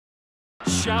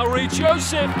JOEtv,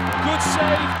 good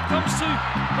save, comes to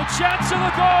the chance of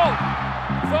the goal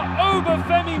for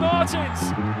Obafemi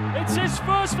Martins. It's his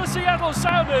first for Seattle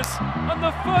Sounders and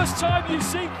the first time you've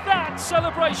seen that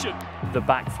celebration. The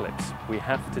backflips, we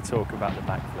have to talk about the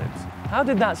backflips. How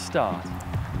did that start?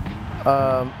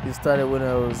 It started when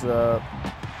I was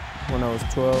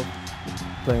 12,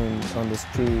 playing on the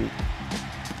street.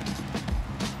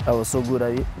 I was so good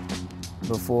at it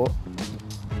before,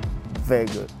 very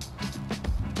good.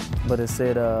 But they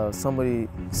said, somebody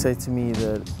said to me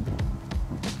that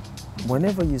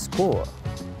whenever you score,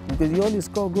 because you only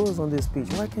score goals on this pitch,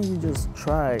 why can't you just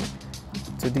try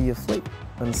to do your flip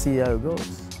and see how it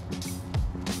goes?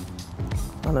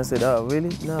 And I said, oh, really?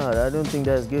 No, I don't think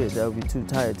that's good. I'll be too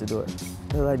tired to do it.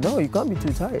 They're like, no, you can't be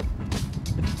too tired.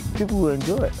 People will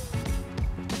enjoy it.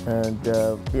 And,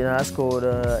 I scored,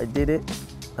 I did it,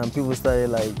 and people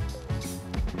started like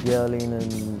yelling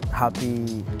and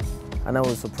happy. And I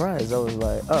was surprised. I was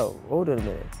like, oh, hold on a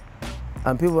minute.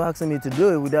 And people asking me to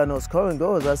do it without not scoring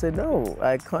goals. I said, no,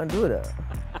 I can't do that.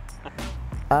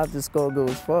 I have to score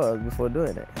goals first before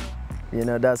doing it.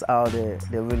 That's how they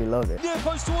really love it. Near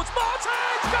post towards Martin!